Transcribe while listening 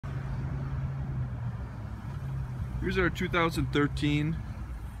Here's our 2013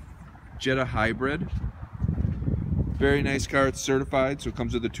 Jetta Hybrid. Very nice car. It's certified, so it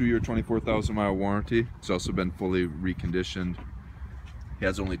comes with a 2-year, 24,000 mile warranty. It's also been fully reconditioned. It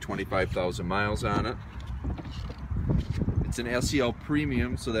has only 25,000 miles on it. It's an SEL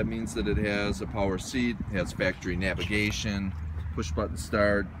Premium, so that means that it has a power seat, it has factory navigation, push button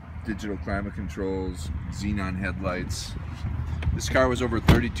start, digital climate controls, xenon headlights. This car was over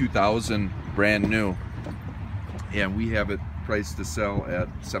 32,000 brand new, and we have it priced to sell at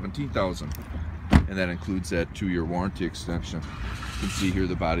 17,000, and that includes that 2-year warranty extension. You can see here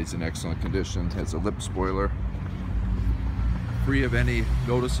the body's in excellent condition. It has a lip spoiler, free of any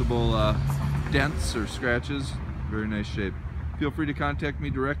noticeable dents or scratches. Very nice shape. Feel free to contact me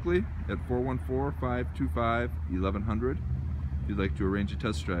directly at 414-525-1100 if you'd like to arrange a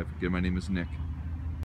test drive. Again, my name is Nick.